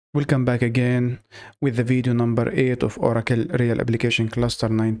Welcome back again with the video number 8 of Oracle Real Application Cluster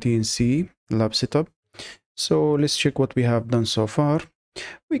 19c lab setup. So let's check what we have done so far.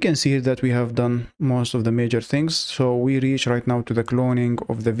 We can see here that we have done most of the major things. So we reach right now to the cloning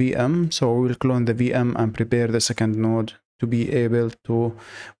of the VM. So we will clone the VM and prepare the second node to be able to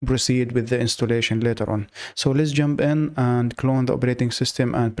proceed with the installation later on. So let's jump in and clone the operating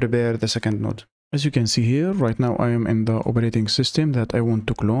system and prepare the second node. As you can see here, right now I am in the operating system that I want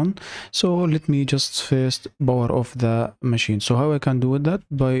to clone. So let me just first power off the machine. So how I can do that?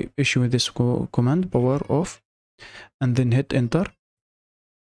 By issuing this command, power off, and then hit enter.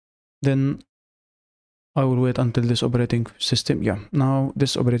 Then I will wait until this operating system. Yeah, now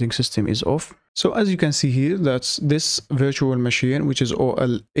this operating system is off. So as you can see here, that's this virtual machine, which is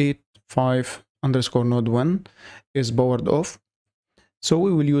OL85_node1 is powered off. So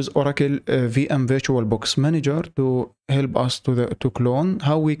we will use Oracle VM VirtualBox Manager to help us to clone.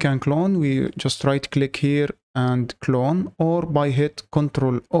 How we can clone? We just right click here and clone, or by hit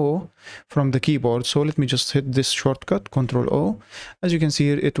Ctrl O from the keyboard. So let me just hit this shortcut, Ctrl O. As you can see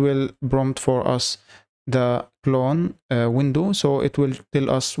here, it will prompt for us the clone window, so it will tell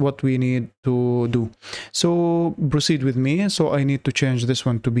us what we need to do. So proceed with me. So I need to change this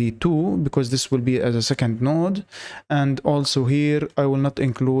one to be 2 because this will be as a second node, and also here I will not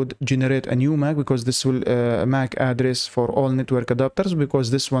include generate a new MAC because this will MAC address for all network adapters,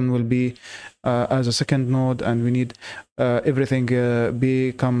 because this one will be as a second node and we need everything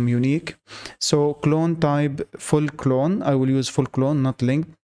become unique. So clone type full clone, I will use full clone, not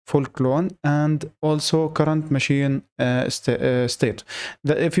linked, full clone, and also current machine state.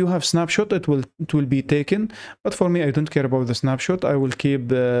 That if you have snapshot, it will be taken, but for me I don't care about the snapshot. I will keep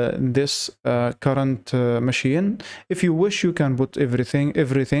this current machine. If you wish, you can put everything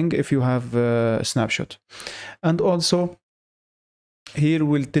if you have snapshot. And also here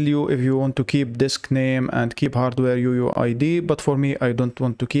will tell you if you want to keep disk name and keep hardware UUID, but for me I don't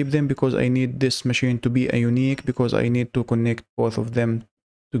want to keep them because I need this machine to be a unique, because I need to connect both of them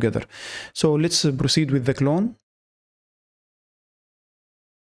together. So let's proceed with the clone.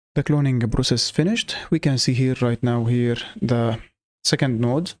 The cloning process finished. We can see here right now here the second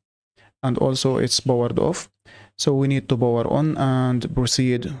node, and also it's powered off. So we need to power on and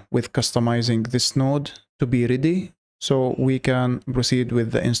proceed with customizing this node to be ready so we can proceed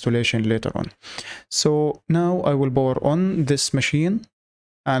with the installation later on. So now I will power on this machine,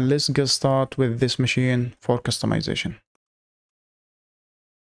 and let's get started with this machine for customization.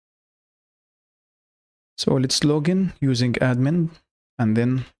 So let's log in using admin and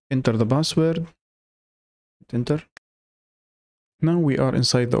then enter the password, enter. Now we are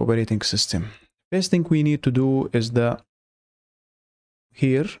inside the operating system. First thing we need to do is the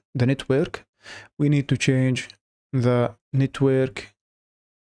network. We need to change the network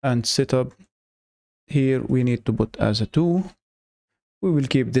and setup. Here we need to put as a 2. We will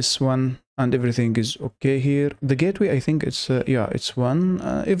keep this one and everything is okay here. The gateway, I think it's yeah, it's 1.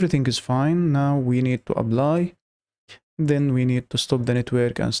 Everything is fine. Now we need to apply, then we need to stop the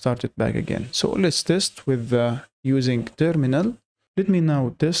network and start it back again. So let's test with using terminal. Let me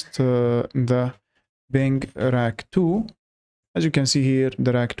now test the ping RAC 2. As you can see here,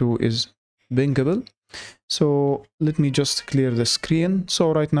 the RAC 2 is pingable. So let me just clear the screen.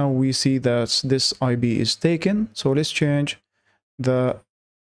 So right now we see that this IP is taken. So let's change the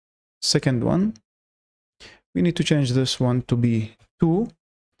second one. We need to change this one to be 2.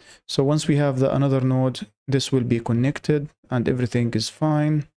 So once we have the another node, this will be connected and everything is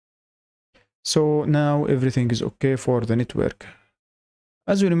fine. So now everything is okay for the network.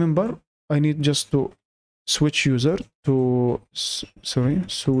 As you remember, I need just to switch user to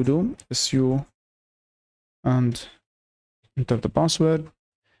sudo su and enter the password.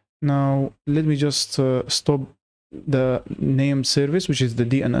 Now let me just stop the named service, which is the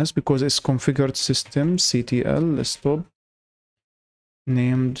DNS, because it's configured system CTL. Let's stop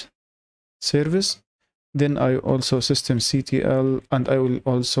named service. Then I also system CTL, and I will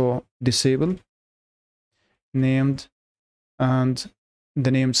also disable named, and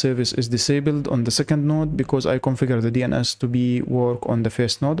the named service is disabled on the second node because I configure the DNS to be work on the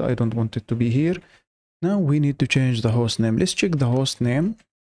first node. I don't want it to be here. Now we need to change the host name. Let's check the host name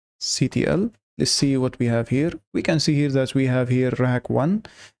CTL. Let's see what we have here. We can see here that we have here RAC 1,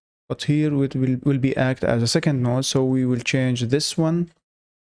 but here it will be act as a second node. So we will change this one,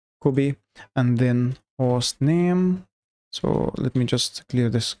 copy, and then host name. So let me just clear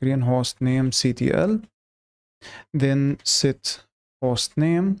the screen. Host name CTL, then set host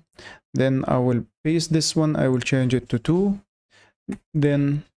name. Then I will paste this one. I will change it to 2.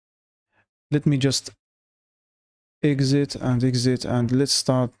 Then let me just exit and let's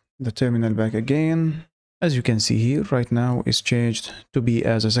start the terminal back again. As you can see here, right now is changed to be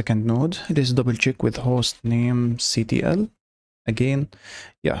as a second node. Let's double check with hostname CTL. Again,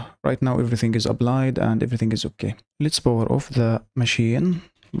 yeah, right now everything is applied and everything is okay. Let's power off the machine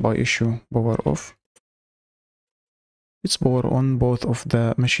by issue power off. Let's power on both of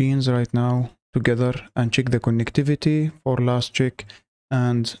the machines right now together and check the connectivity for last check.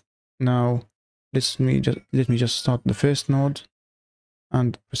 And now let me just start the first node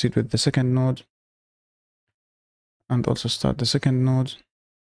and proceed with the second node, and also start the second node.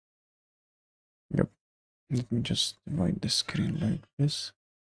 Yep. Let me just divide the screen like this.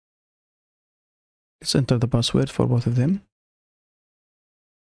 Let's enter the password for both of them.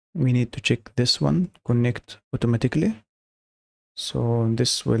 We need to check this one, connect automatically. So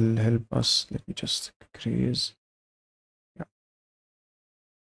this will help us. Let me just increase. Yeah.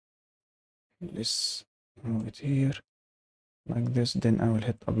 Let's move it here like this. Then I will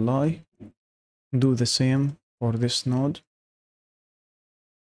hit apply. Do the same for this node.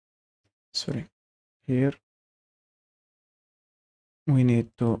 Sorry. Here we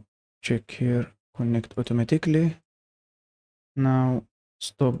need to check here, connect automatically. Now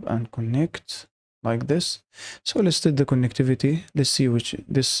stop and connect like this. So let's set the connectivity. Let's see which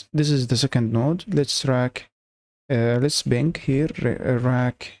this is the second node. Let's let's bing here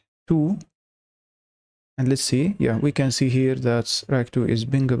RAC 2, and let's see. Yeah, we can see here that RAC 2 is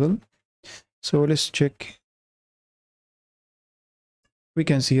bingable. So let's check. We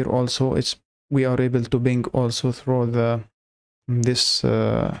can see here also we are able to bing also through this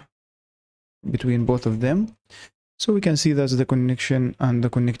between both of them. So we can see that the connection and the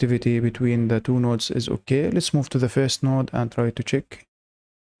connectivity between the two nodes is okay. Let's move to the first node and try to check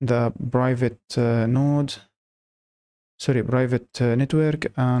the private private network,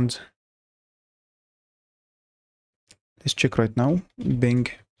 and let's check right now. Bing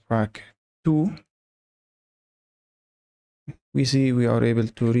RAC 2. We see we are able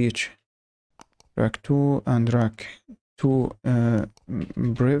to reach RAC 2 and RAC 2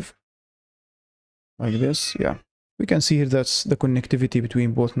 brief like this. Yeah, we can see here that the connectivity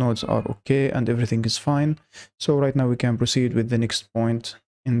between both nodes are okay and everything is fine. So right now we can proceed with the next point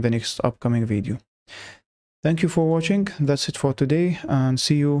in the next upcoming video. Thank you for watching. That's it for today, and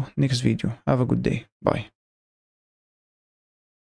see you next video. Have a good day. Bye.